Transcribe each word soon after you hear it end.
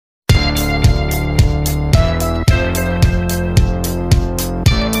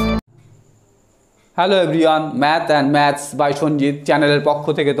Hello everyone, math and maths by Sanjit চ্যানেলের পক্ষ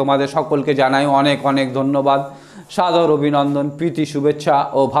থেকে তোমাদের সকলকে জানাই অনেক অনেক ধন্যবাদ, সাদর অভিনন্দন, প্রীতি, শুভেচ্ছা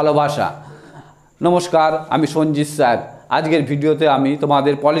ও ভালোবাসা। নমস্কার, আমি সঞ্জিত স্যার। আজকের ভিডিওতে আমি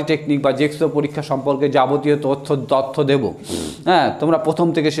তোমাদের পলিটেকনিক বা জেক্সপো পরীক্ষা সম্পর্কে যাবতীয় তথ্য দেব। হ্যাঁ, তোমরা প্রথম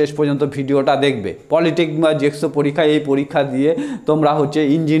থেকে শেষ পর্যন্ত ভিডিওটা দেখবে। পলিটেকনিক বা জেক্সপো পরীক্ষা, এই পরীক্ষা দিয়ে তোমরা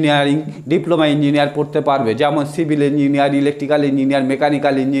ইঞ্জিনিয়ারিং ডিপ্লোমা ইঞ্জিনিয়ার পড়তে পারবে, যেমন civil engineer, electrical engineer,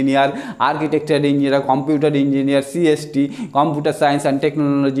 mechanical engineer, architecture engineer, computer engineer, CST, computer science and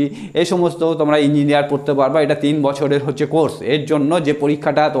technology, এই সমস্ত তোমরা ইঞ্জিনিয়ার পড়তে পারবে। এটা 3 বছরের কোর্স। এর জন্য যে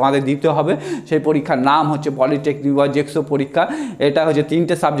পরীক্ষাটা তোমাদের দিতে হবে সেই পরীক্ষার নাম পলিটেকনিক বা জেক্সপো পরীক্ষা। এটা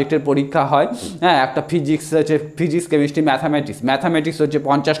 3টে সাবজেক্টের পরীক্ষা হয়। হ্যাঁ, একটা ফিজিক্স, কেমিস্ট্রি, ম্যাথামেটিক্স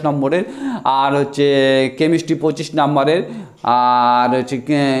 50 নম্বরের, আর কেমিস্ট্রি 25 নম্বরের, আর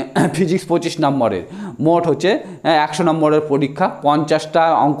ফিজিক্স 25 নম্বরের। মোট 100 নম্বরের পরীক্ষা। 50টা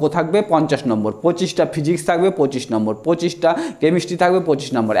অঙ্ক থাকবে 50 নম্বর, 25টা ফিজিক্স থাকবে 25 নম্বর, 25টা কেমিস্ট্রি থাকবে 25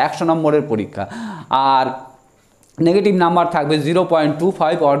 নম্বর, 100 নম্বরের পরীক্ষা। আর নেগেটিভ নাম্বার থাকবে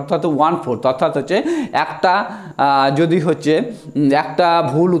 0.25 অর্থাৎ 1/4, অর্থাৎ একটা যদি একটা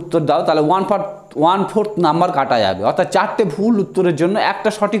ভুল উত্তর দাও তাহলে 1/4 নাম্বার কাটা যাবে, অর্থাৎ 4টে ভুল উত্তরের জন্য একটা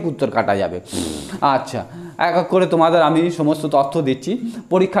সঠিক উত্তর কাটা যাবে। আচ্ছা, এক এক করে তোমাদের আমি সমস্ত তথ্য দিচ্ছি।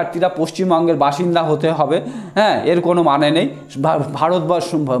 পরীক্ষার্থীরা পশ্চিমবঙ্গের বাসিন্দা হতে হবে। হ্যাঁ, এর কোনো মানে নেই।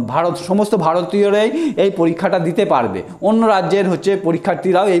 সমস্ত ভারতীয়রাই এই পরীক্ষাটা দিতে পারবে। অন্য রাজ্যের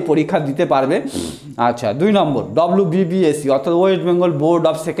পরীক্ষার্থীরাও এই পরীক্ষা দিতে পারবে। আচ্ছা, 2 নম্বর WBBSC অর্থাৎ West Bengal board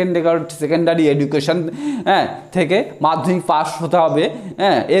of secondary education, হ্যাঁ, থেকে মাধ্যমিক পাস হতে হবে।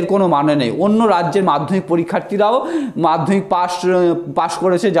 হ্যাঁ, এর কোনো মানে নেই। অন্য রাজ্যের মাধ্যমিক পরীক্ষার্থীরাও মাধ্যমিক পাস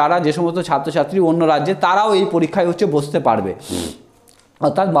করেছে, যারা যে সমস্ত ছাত্রছাত্রী অন্য রাজ্যে, তারাও এই পরীক্ষায় বসতে পারবে।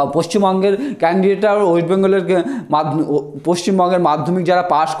 অর্থাৎ পশ্চিমবঙ্গের ক্যান্ডিডেট আর ওয়েস্ট বেঙ্গলের পশ্চিমবঙ্গের মাধ্যমিক যারা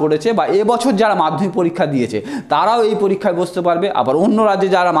পাস করেছে বা এবছর যারা মাধ্যমিক পরীক্ষা দিয়েছে তারাও এই পরীক্ষায় বসতে পারবে। আবার অন্য রাজ্যে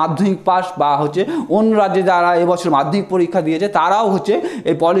যারা মাধ্যমিক পাস বা অন্য রাজ্যে যারা এবছর মাধ্যমিক পরীক্ষা দিয়েছে তারাও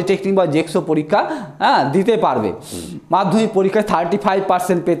এই পলিটেকনিক বা জেক্সপো পরীক্ষা দিতে পারবে। মাধ্যমিক পরীক্ষায়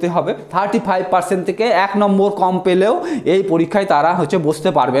 35% পেতে হবে। 35% থেকে 1 নম্বর কম পেলেও এই পরীক্ষায় তারা বসতে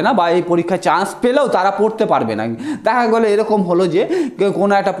পারবে না, বা এই পরীক্ষায় চান্স পেলেও তারা পড়তে পারবে না। দেখা গেলো এরকম হলো যে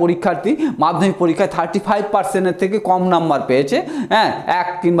কোনো একটা পরীক্ষার্থী মাধ্যমিক পরীক্ষায় 35%-এর থেকে কম নাম্বার পেয়েছে, হ্যাঁ, 1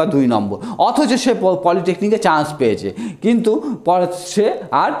 কিংবা 2 নম্বর, অথচ সে পলিটেকনিকে চান্স পেয়েছে, কিন্তু সে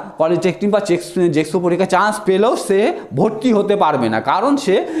আর পলিটেকনিক বা জেক্সপো পরীক্ষায় চান্স পেলেও সে ভর্তি হতে পারবে না, কারণ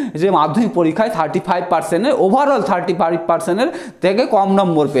সে যে মাধ্যমিক পরীক্ষায় 35%-এর ওভারঅল 35%-এর থেকে কম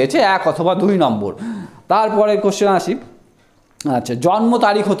নম্বর পেয়েছে, 1 অথবা 2 নম্বর। তারপরে কোশ্চেন আসি। আচ্ছা, জন্ম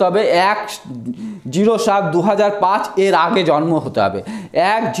তারিখ হতে হবে 1/07/2005 এর আগে জন্ম হতে হবে।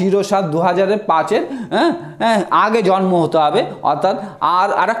 1/07/2005-এর আগে জন্ম হতে হবে। অর্থাৎ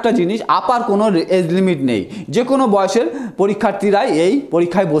আরেকটা জিনিস, আপার কোনো এজ লিমিট নেই, যে কোনো বয়সের পরীক্ষার্থীরাই এই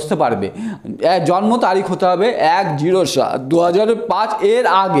পরীক্ষায় বসতে পারবে। জন্ম তারিখ হতে হবে 1/07/2005 এর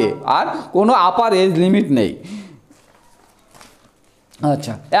আগে, আর কোনো আপার এজ লিমিট নেই।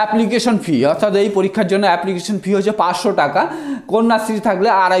 আচ্ছা, অ্যাপ্লিকেশন ফি, অর্থাৎ এই পরীক্ষার জন্য অ্যাপ্লিকেশন ফি 500 টাকা, কন্যাশ্রী থাকলে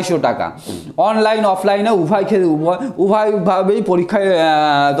 250 টাকা। অনলাইন অফলাইনে উভয়ভাবেই পরীক্ষায়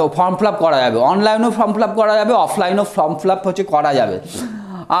ফর্ম ফিল আপ করা যাবে। অনলাইনেও ফর্ম ফিল আপ করা যাবে, অফলাইনেও ফর্ম ফিল আপ করা যাবে।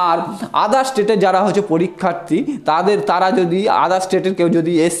 আর আদার স্টেটে যারা পরীক্ষার্থী তারা যদি আদার স্টেটের কেউ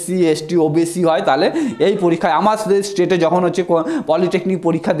যদি SC ST OBC হয়, তাহলে এই পরীক্ষায় আমাদের স্টেটে যখন পলিটেকনিক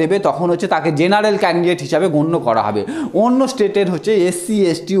পরীক্ষা দেবে তখন তাকে জেনারেল ক্যান্ডিডেট হিসাবে গণ্য করা হবে। অন্য স্টেটের SC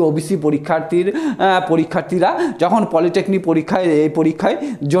ST OBC পরীক্ষার্থীরা যখন পলিটেকনিক এই পরীক্ষায়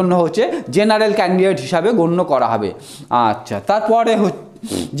জন্য জেনারেল ক্যান্ডিডেট হিসাবে গণ্য করা হবে। আচ্ছা, তারপরে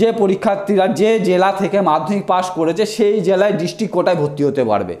যে পরীক্ষার্থীরা যে জেলা থেকে মাধ্যমিক পাস করেছে সেই জেলায় ডিস্ট্রিক্ট কোটায় ভর্তি হতে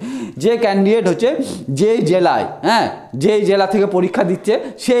পারবে। যে ক্যান্ডিডেট যেই জেলায়, যেই জেলা থেকে পরীক্ষা দিচ্ছে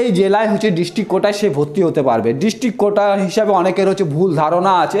সেই জেলায় ডিস্ট্রিক্ট কোটায় সে ভর্তি হতে পারবে। ডিস্ট্রিক্ট কোটা হিসাবে অনেকের ভুল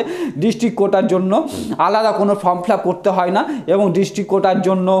ধারণা আছে। ডিস্ট্রিক্ট কোটার জন্য আলাদা কোনো ফর্ম ফিল আপ করতে হয় না, এবং ডিস্ট্রিক্ট কোটার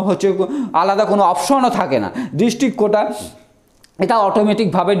জন্য আলাদা কোনো অপশনও থাকে না। ডিস্ট্রিক্ট কোটা এটা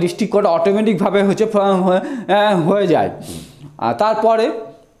অটোমেটিকভাবে ডিস্ট্রিক্ট কোটা অটোমেটিকভাবে হয়ে যায়। তারপরে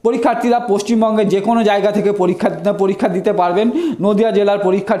পরীক্ষার্থীরা পশ্চিমবঙ্গের যে কোনো জায়গা থেকে পরীক্ষা দিতে পারবেন। নদিয়া জেলার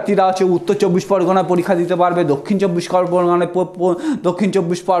পরীক্ষার্থীরা উত্তর 24 পরগনায় পরীক্ষা দিতে পারবে, দক্ষিণ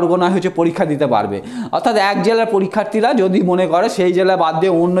 24 পরগনায় পরীক্ষা দিতে পারবে। অর্থাৎ এক জেলার পরীক্ষার্থীরা যদি মনে করে সেই জেলায় বাদ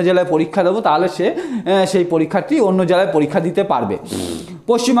দিয়ে অন্য জেলায় পরীক্ষা দেবো, তাহলে সেই পরীক্ষার্থী অন্য জেলায় পরীক্ষা দিতে পারবে।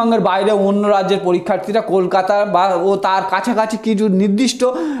 পশ্চিমবঙ্গের বাইরে অন্য রাজ্যের পরীক্ষার্থীরা কলকাতা বা ও তার কাছাকাছি কিছু নির্দিষ্ট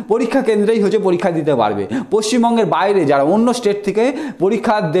পরীক্ষা কেন্দ্রেই হচ্ছে পরীক্ষা দিতে পারবে। পশ্চিমবঙ্গের বাইরে যারা অন্য স্টেট থেকে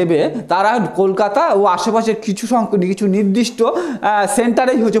পরীক্ষা দেবে তারা কলকাতা ও আশেপাশের কিছু নির্দিষ্ট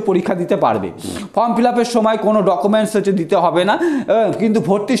সেন্টারেই হচ্ছে পরীক্ষা দিতে পারবে। ফর্ম ফিল আপের সময় কোনো ডকুমেন্টস হচ্ছে দিতে হবে না, কিন্তু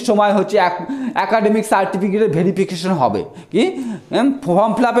ভর্তির সময় হচ্ছে একাডেমিক সার্টিফিকেটের ভেরিফিকেশন হবে। কি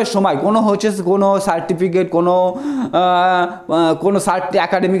ফর্ম ফিল আপের সময় কোনো সার্টিফিকেট কোনো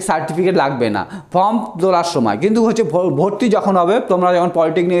একাডেমিক সার্টিফিকেট লাগবে না ফর্ম তোলার সময়, কিন্তু হচ্ছে ভর্তি যখন হবে, তোমরা যখন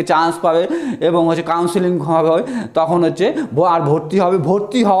পলিটেকনিকে চান্স পাবে এবং হচ্ছে কাউন্সেলিং হবে তখন হচ্ছে আর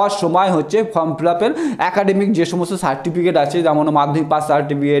ভর্তি হওয়ার সময় হচ্ছে ফর্ম ফিল আপের একাডেমিক যে সমস্ত সার্টিফিকেট আছে, যেমন মাধ্যমিক pass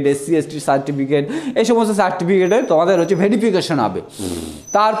certificate, SC ST certificate, এই সমস্ত সার্টিফিকেটে তোমাদের হচ্ছে ভেরিফিকেশন হবে।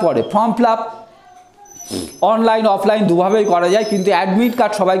 তারপরে form fill up online offline দুভাবেই করা যায়, কিন্তু অ্যাডমিট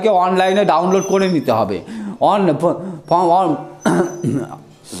কার্ড সবাইকে অনলাইনে ডাউনলোড করে নিতে হবে।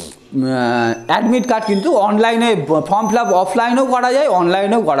 অ্যাডমিট কার্ড কিন্তু অনলাইনে ফর্ম ফিল আপ অফলাইনেও করা যায়,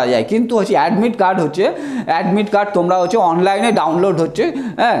 অনলাইনেও করা যায়, কিন্তু হচ্ছে অ্যাডমিট কার্ড তোমরা হচ্ছে অনলাইনে ডাউনলোড হচ্ছে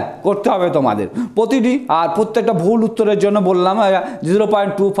করতে হবে তোমাদের আর প্রত্যেকটা ভুল উত্তরের জন্য বললাম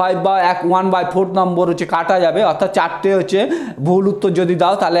 0.25 বা 1/4 নম্বর হচ্ছে কাটা যাবে, অর্থাৎ 4টে হচ্ছে ভুল উত্তর যদি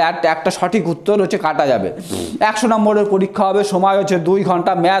দাও তাহলে একটা সঠিক উত্তর হচ্ছে কাটা যাবে। 100 নম্বরের পরীক্ষা হবে, সময় হচ্ছে 2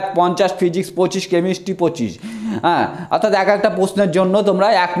 ঘন্টা, ম্যাথ 50, ফিজিক্স 25, কেমিস্ট্রি 25। অর্থাৎ একটা প্রশ্নের জন্য তোমরা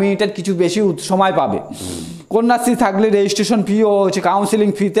 1 মিনিটের কিছু বেশি সময় পাবে। কন্যাশ্রী থাকলে রেজিস্ট্রেশন ফি ও হচ্ছে কাউন্সেলিং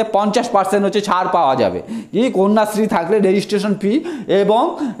ফিতে 50% হচ্ছে ছাড় পাওয়া যাবে। কন্যাশ্রী থাকলে রেজিস্ট্রেশন ফি এবং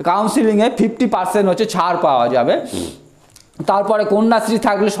কাউন্সেলিংয়ে 50% হচ্ছে ছাড় পাওয়া যাবে। তারপরে কন্যাশ্রী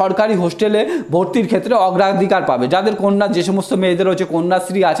থাকলে সরকারি হোস্টেলে ভর্তির ক্ষেত্রে অগ্রাধিকার পাবে। যাদের যে সমস্ত মেয়েদের হচ্ছে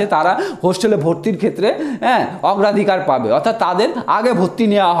কন্যাশ্রী আছে তারা হোস্টেলে ভর্তির ক্ষেত্রে অগ্রাধিকার পাবে, অর্থাৎ তাদের আগে ভর্তি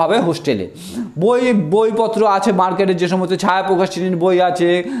নেওয়া হবে হোস্টেলে। বইপত্র আছে মার্কেটের, যে সমস্ত ছায়া প্রকাশনীর বই আছে,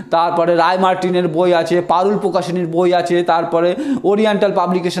 তারপরে রায় মার্টিনের বই আছে, পারুল প্রকাশনীর বই আছে, তারপরে ওরিয়েন্টাল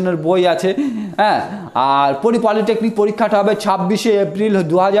পাবলিকেশনের বই আছে। আর পলিটেকনিক পরীক্ষাটা হবে 26শে এপ্রিল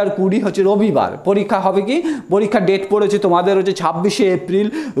 2020 হচ্ছে রবিবার। পরীক্ষা হবে পরীক্ষার ডেট পড়েছে তোমাদের হচ্ছে 26শে এপ্রিল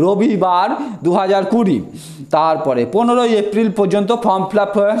রবিবার 2020। তারপরে 15ই এপ্রিল পর্যন্ত ফর্ম ফিল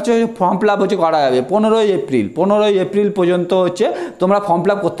আপ হচ্ছে করা যাবে। 15ই এপ্রিল পর্যন্ত হচ্ছে তোমরা ফর্ম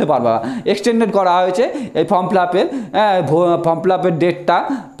ফিল আপ করতে পারবা। এক্সটেন্ডেড করা হয়েছে এই ফর্ম ফিল আপের ডেটটা।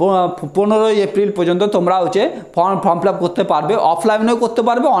 15ই এপ্রিল পর্যন্ত তোমরা হচ্ছে ফর্ম ফিল আপ করতে পারবে, অফলাইনেও করতে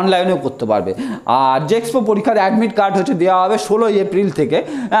পারবে, অনলাইনেও করতে পারবে। আর জেক্সপো পরীক্ষার অ্যাডমিট কার্ড হচ্ছে দেওয়া হবে 16ই এপ্রিল থেকে।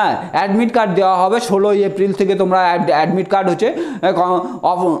 অ্যাডমিট কার্ড দেওয়া হবে 16ই এপ্রিল থেকে। তোমরা অ্যাডমিট কার্ড হচ্ছে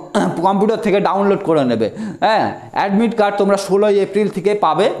কম্পিউটার থেকে ডাউনলোড করে নেবে। অ্যাডমিট কার্ড তোমরা 16ই এপ্রিল থেকে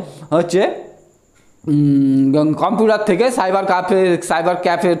পাবে হচ্ছে কম্পিউটার থেকে, সাইবার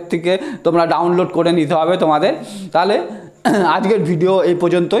ক্যাফে থেকে তোমরা ডাউনলোড করে নিতে হবে তোমাদের। তাহলে আজকের ভিডিও এই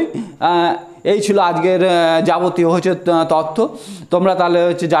পর্যন্তই। এই ছিল আজকের যাবতীয় হচ্ছে তথ্য। তোমরা তাহলে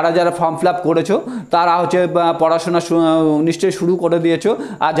হচ্ছে যারা ফর্ম ফিল আপ করেছো তারা হচ্ছে পড়াশোনা নিশ্চয়ই শুরু করে দিয়েছো,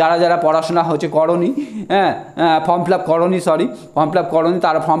 আর যারা পড়াশোনা হচ্ছে করনি, ফর্ম ফিল আপ করনি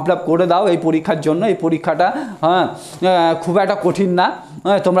তারা ফর্ম ফিল আপ করে দাও এই পরীক্ষার জন্য। এই পরীক্ষাটা খুব একটা কঠিন না,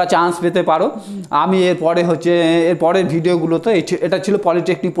 তোমরা চান্স পেতে পারো। আমি এরপরের ভিডিওগুলোতে এটা ছিল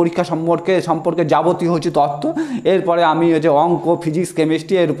পলিটেকনিক পরীক্ষা সম্পর্কে যাবতীয় হচ্ছে তথ্য। এরপরে আমি হচ্ছে অঙ্ক, ফিজিক্স,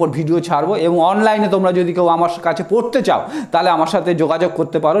 কেমিস্ট্রি এর উপর ভিডিও ছাড়বো। এবং অনলাইনে তোমরা যদি কেউ আমার কাছে পড়তে চাও তাহলে আমার সাথে যোগাযোগ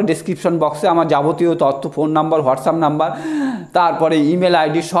করতে পারো। ডেসক্রিপশন বক্সে আমার যাবতীয় তথ্য, ফোন নাম্বার, হোয়াটসঅ্যাপ নাম্বার, তারপরে ইমেল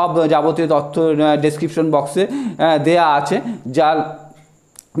আইডি সব যাবতীয় তথ্য ডেসক্রিপশন বক্সে দেয়া আছে। যার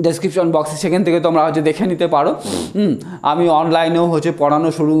ডেসক্রিপশন বক্সে সেখান থেকে তোমরা হচ্ছে দেখে নিতে পারো। আমি অনলাইনেও হচ্ছে পড়ানো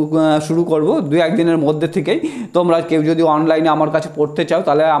শুরু করব 2-1 দিনের মধ্যে থেকেই। তোমরা কেউ যদি অনলাইনে আমার কাছে পড়তে চাও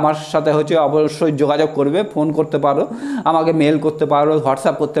তাহলে আমার সাথে হচ্ছে অবশ্যই যোগাযোগ করবে, ফোন করতে পারো, আমাকে মেল করতে পারো,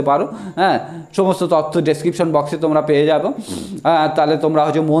 হোয়াটসঅ্যাপ করতে পারো। সমস্ত তথ্য ডেসক্রিপশন বক্সে তোমরা পেয়ে যাবে। তাহলে তোমরা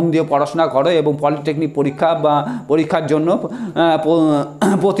হচ্ছে মন দিয়ে পড়াশোনা করো এবং পলিটেকনিক পরীক্ষার জন্য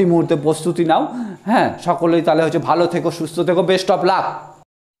প্রতি মুহূর্তে প্রস্তুতি নাও। সকলেই তাহলে হচ্ছে ভালো থেকো, সুস্থ থেকো, বেস্ট অফ লাক।